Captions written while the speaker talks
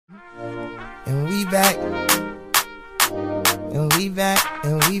we back. And we back,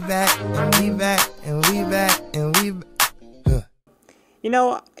 and we back, and we back, and we back, and we back. You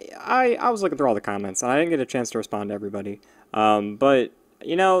know, I was looking through all the comments, and I didn't get a chance to respond to everybody. But,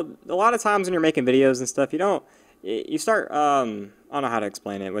 you know, a lot of times when you're making videos and stuff, you start, I don't know how to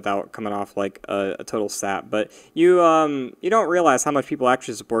explain it without coming off like a total sap, but you don't realize how much people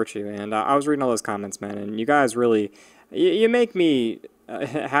actually support you, and I was reading all those comments, man, and you guys really, you make me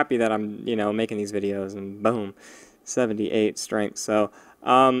happy that I'm, you know, making these videos, and boom, 78 strength. So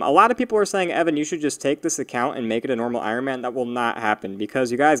a lot of people are saying, Evan, you should just take this account and make it a normal Ironman. That will not happen, because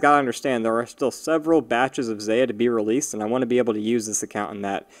you guys got to understand there are still several batches of Zeah to be released, and I want to be able to use this account in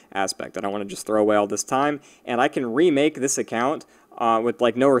that aspect. I don't want to just throw away all this time, and I can remake this account with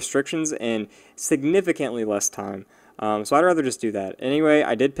like no restrictions in significantly less time. So I'd rather just do that. Anyway,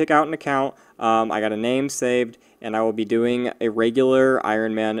 I did pick out an account. I got a name saved, and I will be doing a regular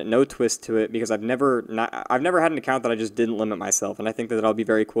Ironman, no twist to it, because I've never had an account that I just didn't limit myself, and I think that that'll be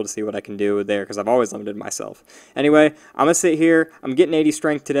very cool to see what I can do there, because I've always limited myself. Anyway, I'm gonna sit here. I'm getting 80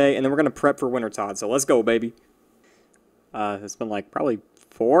 strength today, and then we're gonna prep for Wintertodt. So let's go, baby. It's been like probably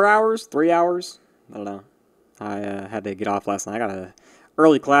 4 hours, 3 hours. I don't know. I had to get off last night. I got a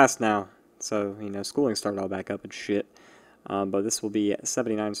early class now. So, you know, schooling started all back up and shit. But this will be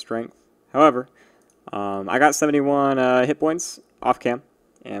 79 strength. However, I got 71 hit points off cam,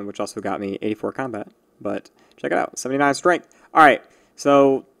 and which also got me 84 combat. But check it out, 79 strength. Alright,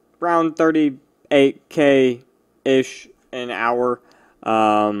 so around 38k-ish an hour.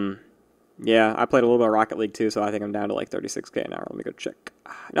 Yeah, I played a little bit of Rocket League too, so I think I'm down to like 36k an hour. Let me go check.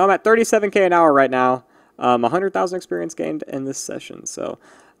 No, I'm at 37k an hour right now. 100,000 experience gained in this session, so...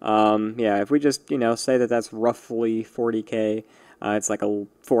 yeah, if we just, you know, say that that's roughly 40k, it's like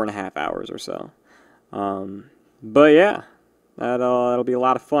 4.5 hours or so. But yeah, that'll be a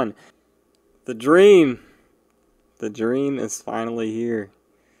lot of fun. The dream is finally here.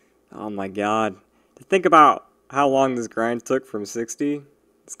 Oh my god. To think about how long this grind took from 60,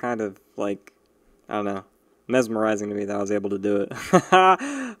 it's kind of like, I don't know, mesmerizing to me that I was able to do it.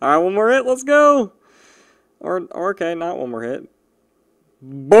 Alright, one more hit, let's go! Or okay, not one more hit.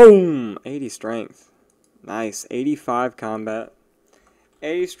 Boom! 80 strength. Nice. 85 combat.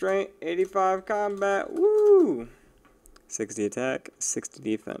 80 strength, 85 combat. Woo! 60 attack, 60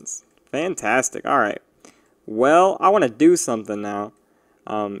 defense. Fantastic. Alright. Well, I want to do something now.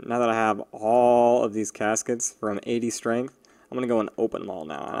 Now that I have all of these caskets from 80 strength, I'm going to go and open them all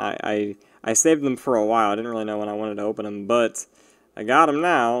now. I saved them for a while. I didn't really know when I wanted to open them, but... I got him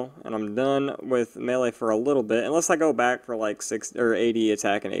now, and I'm done with melee for a little bit, unless I go back for like 80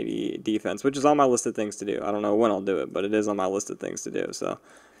 attack and 80 defense, which is on my list of things to do. I don't know when I'll do it, but it is on my list of things to do. So,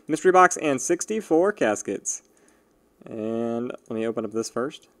 mystery box and 64 caskets. And let me open up this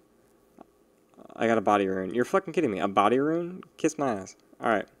first. I got a body rune. You're fucking kidding me. A body rune? Kiss my ass.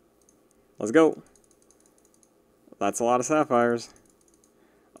 Alright. Let's go. That's a lot of sapphires.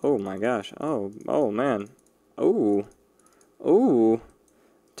 Oh my gosh. Oh man. Oh. Ooh,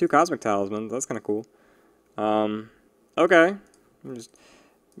 2 cosmic talismans. That's kind of cool. Okay. Just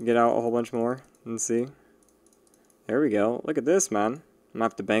get out a whole bunch more and see. There we go. Look at this, man. I'm gonna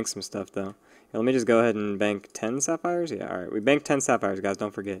have to bank some stuff though. Here, let me just go ahead and bank 10 sapphires. Yeah, all right. We banked 10 sapphires, guys.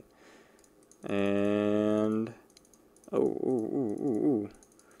 Don't forget. And ooh.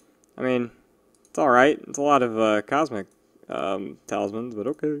 I mean, it's all right. It's a lot of cosmic talismans, but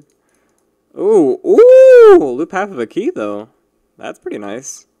okay. Ooh! Loop half of a key, though. That's pretty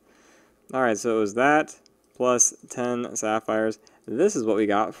nice. Alright, so it was that, plus 10 sapphires. This is what we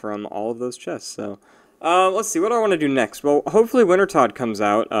got from all of those chests, so... let's see, what do I want to do next? Well, hopefully Wintertodt comes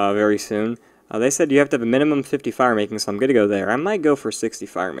out very soon. They said you have to have a minimum 50 fire making, so I'm going to go there. I might go for 60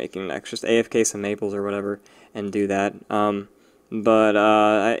 fire making next, just AFK some maples or whatever, and do that. But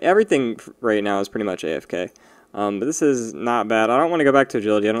everything right now is pretty much AFK. But this is not bad. I don't want to go back to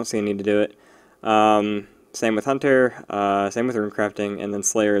agility. I don't see a need to do it. Same with Hunter, same with rune crafting, and then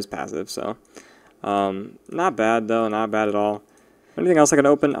Slayer is passive, so. Not bad, though. Not bad at all. Anything else I can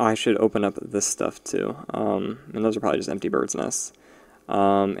open? Oh, I should open up this stuff, too. And those are probably just empty bird's nests.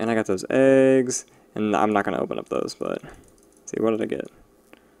 And I got those eggs, and I'm not going to open up those, but. Let's see, what did I get?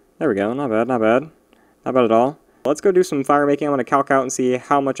 There we go. Not bad, not bad. Not bad at all. Let's go do some fire making. I'm going to calc out and see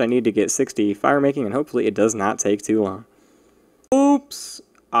how much I need to get 60 fire making, and hopefully it does not take too long. Oops!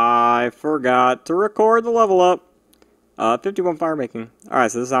 I forgot to record the level up. 51 fire making.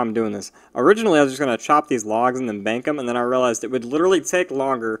 Alright, so this is how I'm doing this. Originally, I was just going to chop these logs and then bank them, and then I realized it would literally take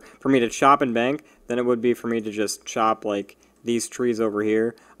longer for me to chop and bank than it would be for me to just chop, like, these trees over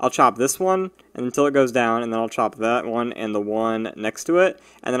here. I'll chop this one until it goes down, and then I'll chop that one and the one next to it,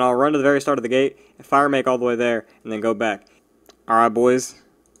 and then I'll run to the very start of the gate, fire make all the way there, and then go back. Alright, boys.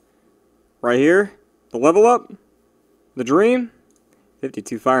 Right here, the level up, the dream,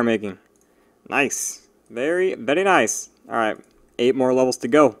 52 fire making. Nice. Very, very nice. Alright, 8 more levels to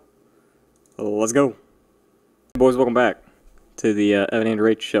go. Let's go. Boys, welcome back to the Evan and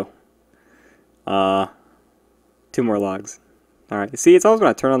Rach show. 2 more logs. Alright, see, it's always when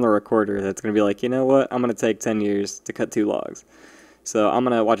I turn on the recorder that's going to be like, you know what, I'm going to take 10 years to cut 2 logs. So I'm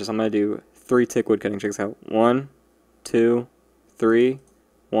going to, watch this, I'm going to do 3 tick wood cutting. Check this out. 1, 2, 3,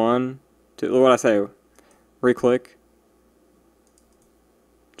 1, 2, what I say? Re-click.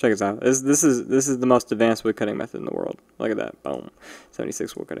 Check this out. This is the most advanced wood cutting method in the world. Look at that. Boom.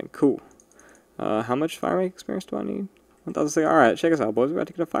 76 wood cutting. Cool. How much fire make experience do I need? 1,006. Alright, check us out, boys. We're about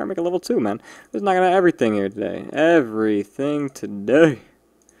to get a fire making level 2, man. We're just knocking out everything here today. Everything today.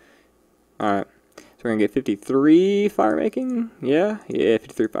 Alright. So we're going to get 53 fire making. Yeah,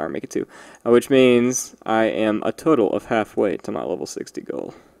 53 fire making too. Which means I am a total of halfway to my level 60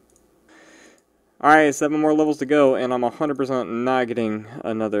 goal. Alright, 7 more levels to go, and I'm 100% not getting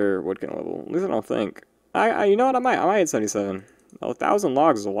another woodcutting level. At least I don't think. You know what? I might hit 77. 1,000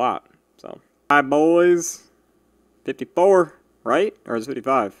 logs is a lot. So, alright, boys. 54, right? Or is it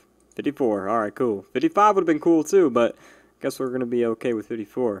 55? 54. Alright, cool. 55 would have been cool too, but I guess we're going to be okay with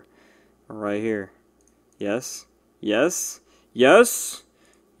 54. Right here. Yes. Yes. Yes.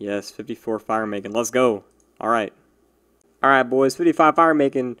 Yes, 54 fire making. Let's go. Alright. Alright, boys. 55 fire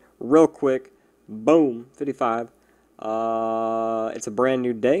making real quick. Boom, 55. It's a brand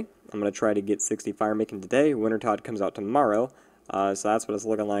new day. I'm going to try to get 60 fire making today. Wintertodt comes out tomorrow. So that's what it's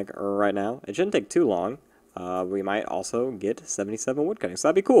looking like right now. It shouldn't take too long. We might also get 77 wood cutting. So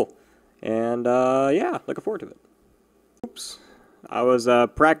that'd be cool. And yeah, looking forward to it. Oops. I was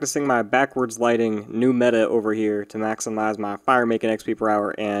practicing my backwards lighting new meta over here to maximize my fire making XP per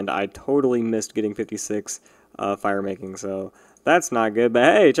hour, and I totally missed getting 56 fire making. So that's not good, but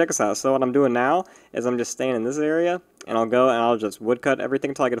hey, check us out. So what I'm doing now is I'm just staying in this area, and I'll go and I'll just woodcut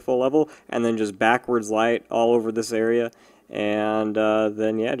everything until I get a full level, and then just backwards light all over this area, and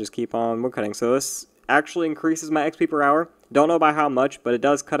then yeah, just keep on woodcutting. So this actually increases my XP per hour. Don't know by how much, but it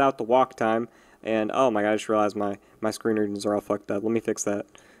does cut out the walk time. And oh my god, I just realized my screen readings are all fucked up. Let me fix that.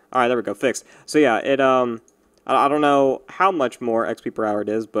 Alright, there we go, fixed. So yeah, it I don't know how much more XP per hour it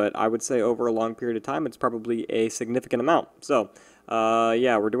is, but I would say over a long period of time, it's probably a significant amount. So,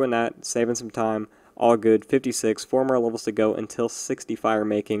 yeah, we're doing that, saving some time, all good. 56, 4 more levels to go until 60 fire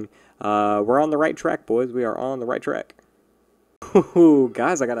making. We're on the right track, boys. We are on the right track. Ooh,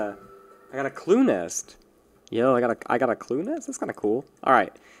 guys, I got a clue nest. Yo, I got a clue nest. That's kind of cool. All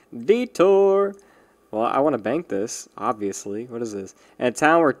right, detour. Well, I want to bank this, obviously. What is this? In a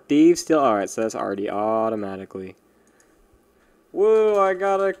town where thieves steal... Alright, so that's already automatically. Whoa, I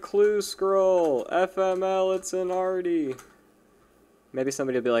got a clue scroll. FML, it's an Artie. Maybe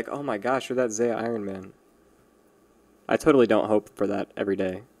somebody will be like, oh my gosh, you're that Zeah Ironman. I totally don't hope for that every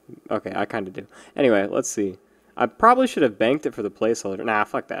day. Okay, I kind of do. Anyway, let's see. I probably should have banked it for the placeholder. Nah,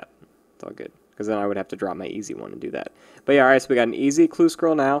 fuck that. It's all good. Because then I would have to drop my easy one and do that. But yeah, alright, so we got an easy clue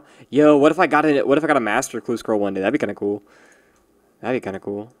scroll now. Yo, what if I got a master clue scroll one day? That'd be kind of cool. That'd be kind of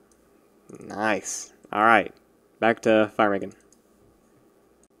cool. Nice. Alright, back to fire making.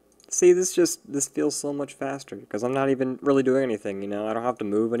 See, this feels so much faster because I'm not even really doing anything, you know? I don't have to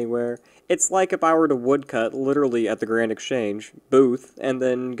move anywhere. It's like if I were to woodcut literally at the Grand Exchange booth and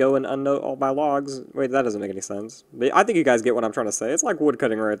then go and unnote all my logs. Wait, that doesn't make any sense. But I think you guys get what I'm trying to say. It's like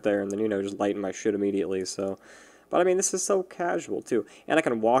woodcutting right there and then, you know, just lighting my shit immediately, so. But I mean, this is so casual too. And I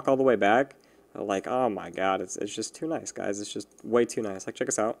can walk all the way back. Like, oh my god, it's just too nice, guys. It's just way too nice. Like, check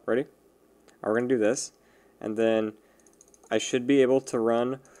us out. Ready? Alright, we're gonna do this. And then I should be able to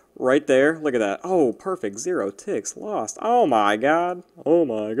run right there. Look at that. Oh, perfect. 0 ticks lost. Oh my god. Oh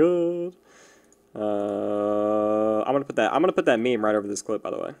my god. I'm gonna put that meme right over this clip, by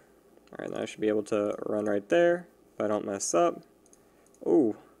the way. Alright, then I should be able to run right there if I don't mess up.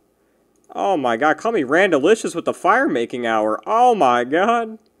 Ooh. Oh my god, call me Randalicious with the fire making hour. Oh my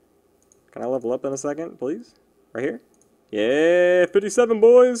god. Can I level up in a second, please? Right here? Yeah, 57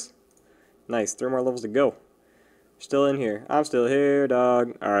 boys. Nice, 3 more levels to go. Still in here. I'm still here,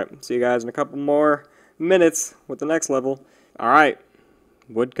 dog. Alright, see you guys in a couple more minutes with the next level. Alright.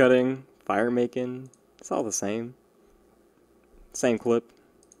 Woodcutting, fire making, it's all the same. Same clip,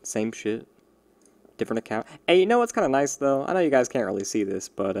 same shit. Different account. Hey, you know what's kind of nice, though? I know you guys can't really see this,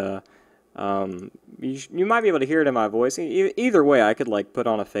 but, You might be able to hear it in my voice. Either way, I could like put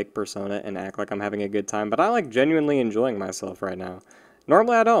on a fake persona and act like I'm having a good time, but I like genuinely enjoying myself right now.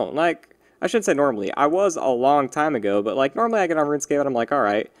 Normally I don't. Like, I shouldn't say normally. I was a long time ago, but like normally I get on RuneScape and I'm like,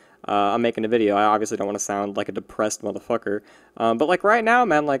 alright, I'm making a video. I obviously don't want to sound like a depressed motherfucker. But like right now,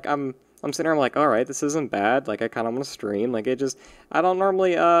 man, like I'm sitting there, I'm like, alright, this isn't bad. Like, I kind of want to stream. Like, I don't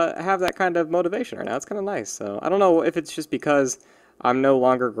normally have that kind of motivation right now. It's kind of nice. So, I don't know if it's just because I'm no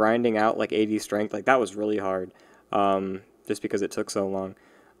longer grinding out, like, 80 strength. Like, that was really hard, just because it took so long.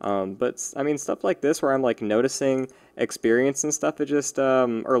 But, I mean, stuff like this where I'm, like, noticing experience and stuff, it just,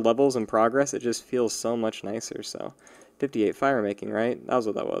 or levels and progress, it just feels so much nicer. So, 58 fire making, right? That was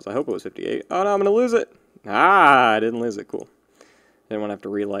what that was. I hope it was 58. Oh, no, I'm going to lose it. Ah, I didn't lose it. Cool. Didn't want to have to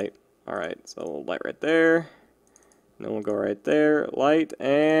relight. Alright, so we'll light right there. And then we'll go right there. Light.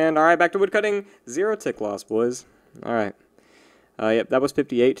 And alright, back to woodcutting. 0 tick loss, boys. Alright. Yep, that was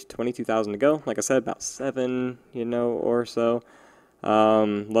 58. 22,000 to go. Like I said, about 7, or so.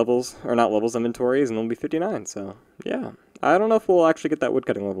 Levels, or not levels, inventories, and it'll be 59. So, yeah. I don't know if we'll actually get that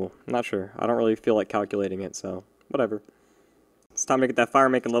woodcutting level. I'm not sure. I don't really feel like calculating it, so whatever. It's time to get that fire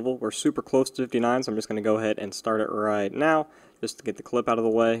making level. We're super close to 59, so I'm just going to go ahead and start it right now, just to get the clip out of the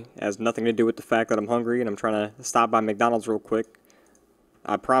way. It has nothing to do with the fact that I'm hungry and I'm trying to stop by McDonald's real quick.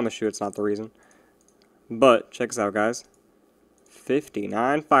 I promise you it's not the reason. But, check this out, guys.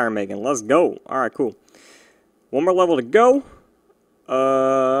 59 fire making. Let's go. Alright, cool. One more level to go.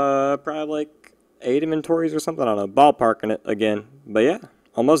 Probably like 8 inventories or something. I don't know. Ballparking it again. But yeah,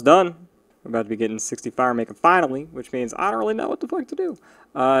 almost done. We're about to be getting 60 fire making finally, which means I don't really know what the fuck to do.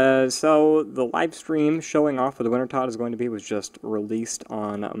 So the live stream showing off what the Wintertodt is going to be was just released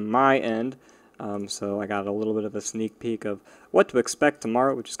on my end. So I got a little bit of a sneak peek of what to expect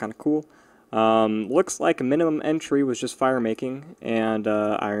tomorrow, which is kind of cool. Looks like a minimum entry was just fire making, and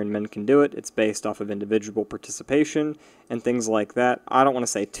Ironman can do it. It's based off of individual participation and things like that. I don't want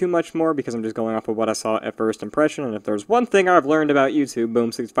to say too much more because I'm just going off of what I saw at first impression, and if there's one thing I've learned about YouTube,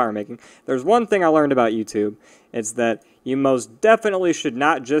 boom, 6 fire making, there's one thing I learned about YouTube, it's that you most definitely should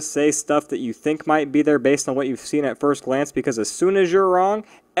not just say stuff that you think might be there based on what you've seen at first glance, because as soon as you're wrong,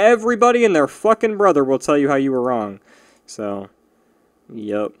 everybody and their fucking brother will tell you how you were wrong. So,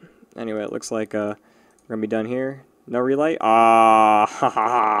 yup. Anyway, it looks like we're going to be done here. No relight?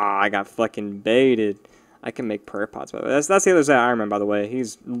 Ah, I got fucking baited. I can make prayer pots, by the way. That's the other Zeah Ironman, by the way.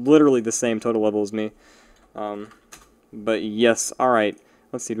 He's literally the same total level as me. But yes, alright.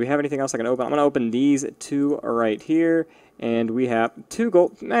 Let's see, do we have anything else I can open? I'm going to open these 2 right here. And we have 2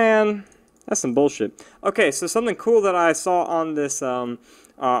 gold. Man, that's some bullshit. Okay, so something cool that I saw on this... on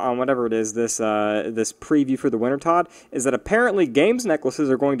whatever it is, this preview for the Wintertodt, is that apparently games necklaces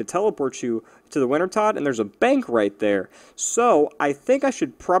are going to teleport you to the Wintertodt, and there's a bank right there. So I think I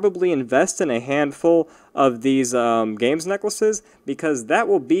should probably invest in a handful of these games necklaces, because that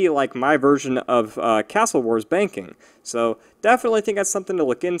will be like my version of Castle Wars banking. So definitely think that's something to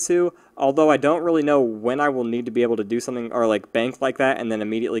look into, although I don't really know when I will need to be able to do something or like bank like that and then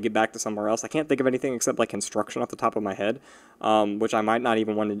immediately get back to somewhere else. I can't think of anything except like construction off the top of my head, which I might not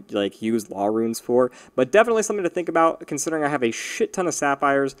even want to like use law runes for, but definitely something to think about considering I have a shit ton of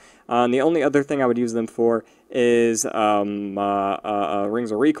sapphires. And the only other thing I would use them for is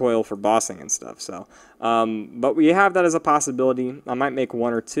rings of recoil for bossing and stuff. So, but we have that as a possibility. I might make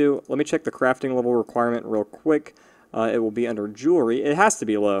 1 or 2. Let me check the crafting level requirement real quick. It will be under jewelry. It has to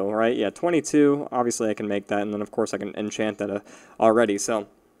be low, right? Yeah, 22. Obviously, I can make that, and then of course I can enchant that already. So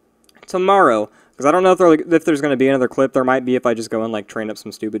tomorrow, because I don't know if there's going to be another clip. There might be if I just go and like train up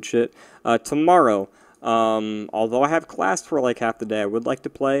some stupid shit. Tomorrow. Although I have class for like half the day, I would like to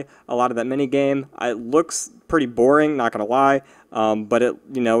play a lot of that mini game. It looks pretty boring, not gonna lie, but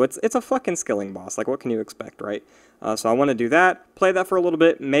it's a fucking skilling boss. Like, what can you expect, right? So I want to do that, play that for a little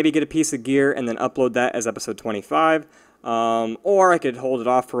bit, maybe get a piece of gear, and then upload that as episode 25. Or I could hold it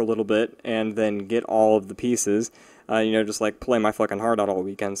off for a little bit and then get all of the pieces. Just like play my fucking heart out all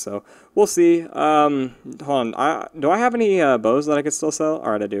weekend. So we'll see. Hold on. Do I have any bows that I could still sell?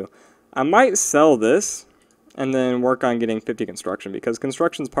 All right, I do. I might sell this and then work on getting 50 construction, because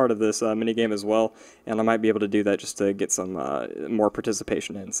construction's part of this minigame as well, and I might be able to do that just to get some more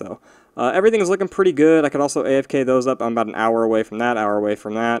participation in. So everything is looking pretty good. I could also AFK those up. I'm about an hour away from that,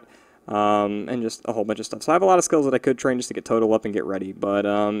 and just a whole bunch of stuff. So I have a lot of skills that I could train just to get total up and get ready, but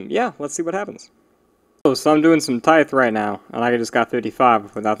yeah, let's see what happens. So I'm doing some tithe right now, and I just got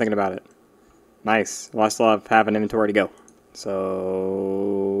 55 without thinking about it. Nice. Well, I still have an inventory to go.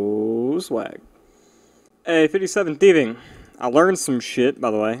 So, swag. Hey, 57 thieving. I learned some shit,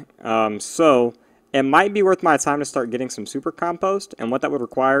 by the way. So, it might be worth my time to start getting some super compost, and what that would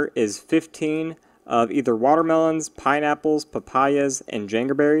require is 15 of either watermelons, pineapples, papayas, and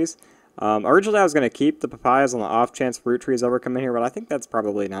jangerberries. Originally, I was going to keep the papayas on the off chance fruit trees ever come in here, but I think that's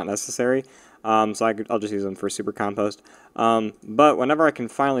probably not necessary. So I'll just use them for super compost. But whenever I can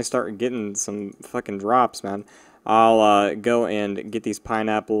finally start getting some fucking drops, man, I'll go and get these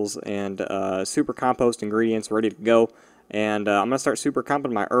pineapples and super compost ingredients ready to go. And I'm going to start super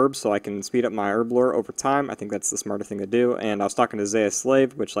comping my herbs so I can speed up my herb lore over time. I think that's the smarter thing to do. And I was talking to Zeah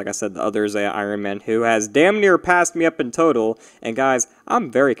Slave, which, like I said, the other Zeah Ironman, who has damn near passed me up in total. And guys, I'm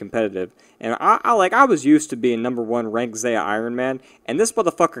very competitive. And I was used to being #1 ranked Zeah Ironman. And this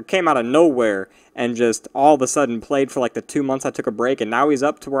motherfucker came out of nowhere and just all of a sudden played for like the 2 months I took a break. And now he's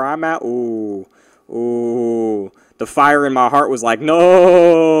up to where I'm at. Ooh. The fire in my heart was like,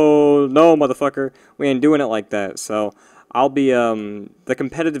 no, motherfucker. We ain't doing it like that. So I'll be, the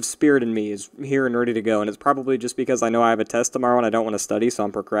competitive spirit in me is here and ready to go, and it's probably just because I know I have a test tomorrow and I don't want to study, so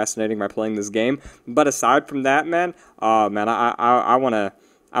I'm procrastinating by playing this game. But aside from that, man, I want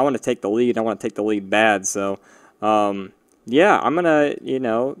to take the lead. I want to take the lead bad, so, yeah, I'm going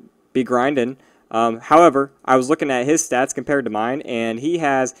to, be grinding. However, I was looking at his stats compared to mine, and he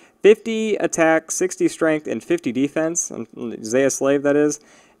has 50 attack, 60 strength, and 50 defense. Zeah Slave, that is.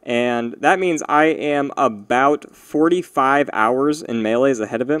 And that means I am about 45 hours in melees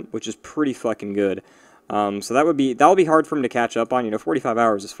ahead of him, which is pretty fucking good. So that'll be hard for him to catch up on. 45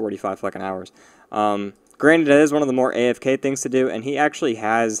 hours is 45 fucking hours. Granted, it is one of the more AFK things to do, and he actually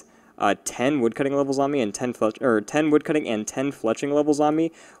has 10 woodcutting levels on me and 10 woodcutting and 10 fletching levels on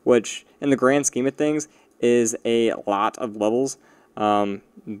me, which in the grand scheme of things is a lot of levels.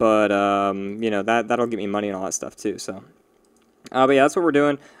 But that'll get me money and all that stuff too. So. But yeah, that's what we're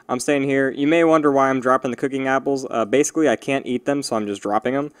doing. I'm staying here. You may wonder why I'm dropping the cooking apples. Basically, I can't eat them, so I'm just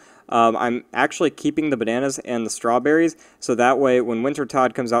dropping them. I'm actually keeping the bananas and the strawberries, so that way when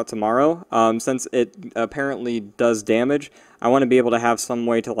Wintertodt comes out tomorrow, since it apparently does damage, I want to be able to have some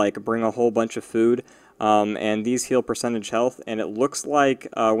way to like bring a whole bunch of food. And these heal percentage health, and it looks like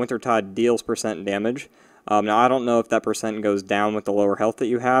Wintertodt deals percent damage. Now, I don't know if that percent goes down with the lower health that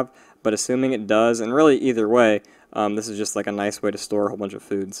you have, but assuming it does, and really either way, this is just like a nice way to store a whole bunch of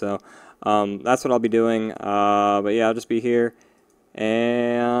food. So that's what I'll be doing. But yeah, I'll just be here.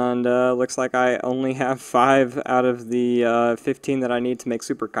 And looks like I only have 5 out of the 15 that I need to make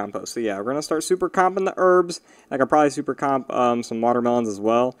super compost. So yeah, we're going to start super comping the herbs. I could probably super comp some watermelons as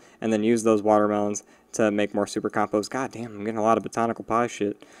well, and then use those watermelons to make more super compost. God damn, I'm getting a lot of botanical pie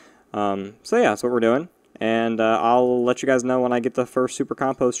shit. So yeah, that's what we're doing. And I'll let you guys know when I get the first super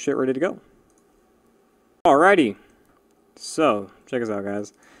compost shit ready to go. Alrighty. So, check us out,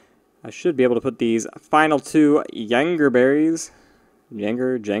 guys. I should be able to put these final 2 Jangerberries.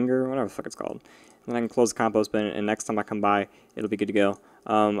 Janger, whatever the fuck it's called. And then I can close the compost bin, and next time I come by, it'll be good to go.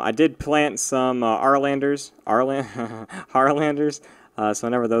 I did plant some Harlanders. So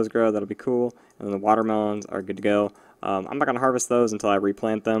whenever those grow, that'll be cool. And then the watermelons are good to go. I'm not going to harvest those until I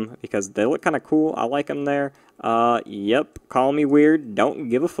replant them because they look kind of cool. I like them there. Yep, call me weird. Don't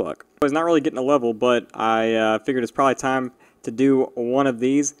give a fuck. I was not really getting a level, but I figured it's probably time to do one of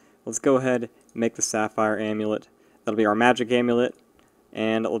these. Let's go ahead and make the Sapphire Amulet. That'll be our Magic Amulet.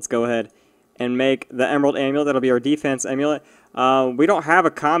 And let's go ahead and make the Emerald Amulet. That'll be our Defense Amulet. We don't have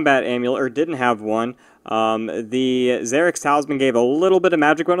a Combat Amulet, or didn't have one. The Xeric's Talisman gave a little bit of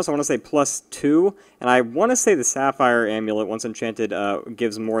magic bonus. I want to say +2. And I want to say the Sapphire Amulet, once enchanted,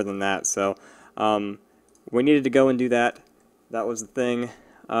 gives more than that. So we needed to go and do that. That was the thing.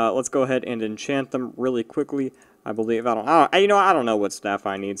 Let's go ahead and enchant them really quickly. I believe. I don't know what staff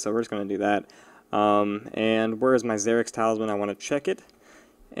I need, so we're just going to do that. And where is my Xeric's Talisman? I want to check it.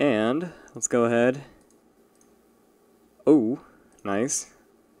 And let's go ahead. Oh, nice.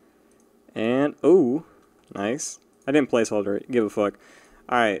 And, oh, nice. I didn't placeholder it. Give a fuck.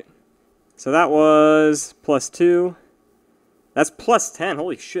 Alright. So that was +2. That's +10.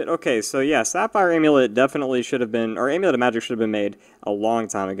 Holy shit. Okay, so yeah, Sapphire Amulet definitely should have been, or Amulet of Magic should have been made a long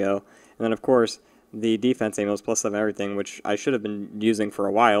time ago. And then, of course, the Defense Amulet is +7 everything, which I should have been using for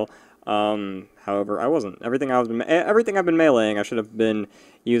a while. However, I wasn't. Everything I've been meleeing, I should have been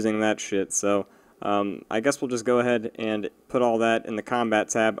using that shit. So, I guess we'll just go ahead and put all that in the combat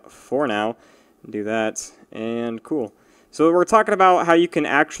tab for now. Do that, and cool. So we're talking about how you can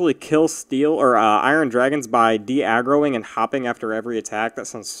actually kill steel or iron dragons by de-aggroing and hopping after every attack. That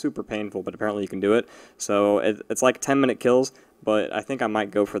sounds super painful, but apparently you can do it. So it's like 10-minute kills, but I think I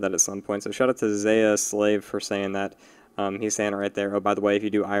might go for that at some point. So shout out to Zeah Slave for saying that. He's saying it right there. Oh, by the way, if you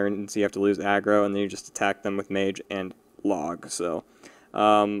do irons, you have to lose aggro, and then you just attack them with mage and log. So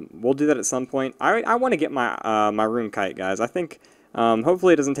We'll do that at some point. I want to get my my rune kite, guys. I think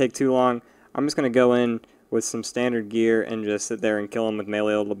hopefully it doesn't take too long. I'm just going to go in with some standard gear and just sit there and kill him with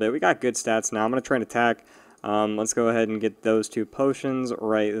melee a little bit. We got good stats now. I'm going to try and attack. Let's go ahead and get those 2 potions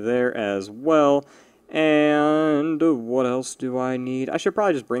right there as well. And what else do I need? I should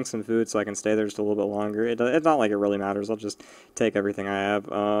probably just bring some food so I can stay there just a little bit longer. It's not like it really matters. I'll just take everything I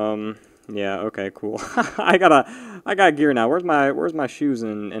have. Yeah, okay, cool. I got gear now. Where's my shoes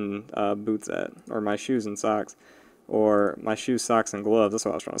and boots at? Or my shoes and socks. Or my shoes, socks, and gloves. That's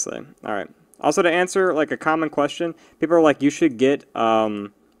what I was trying to say. Alright. Also, to answer, like, a common question, people are like, you should get,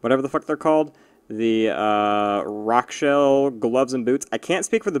 whatever the fuck they're called, the rock shell gloves and boots. I can't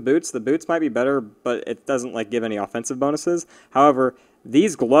speak for the boots. The boots might be better, but it doesn't, like, give any offensive bonuses. However,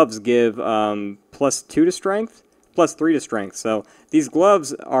 these gloves give +2 to strength, +3 to strength. So these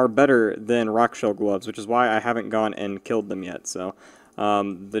gloves are better than rock shell gloves, which is why I haven't gone and killed them yet. So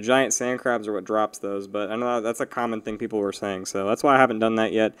the giant sand crabs are what drops those, but I know that's a common thing people were saying, so that's why I haven't done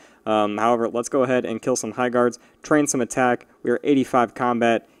that yet. However, let's go ahead and kill some high guards, train some attack. We are 85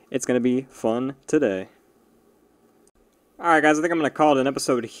 combat. It's going to be fun today. Alright guys, I think I'm going to call it an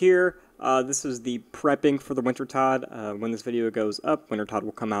episode here. This is the prepping for the Wintertodt. When this video goes up, Wintertodt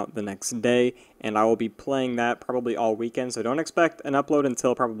will come out the next day, and I will be playing that probably all weekend, so don't expect an upload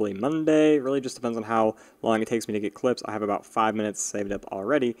until probably Monday. It really just depends on how long it takes me to get clips. I have about 5 minutes saved up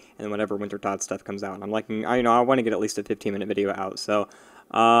already, and then whenever Wintertodt stuff comes out, I'm liking, I want to get at least a 15-minute video out. So,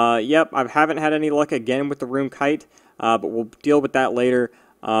 yep, I haven't had any luck again with the rune kite, but we'll deal with that later.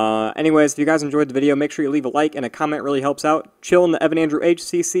 Anyways, if you guys enjoyed the video, make sure you leave a like and a comment. Really helps out. Chill in the Evan Andrew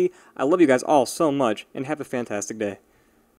HCC. I love you guys all so much, and have a fantastic day.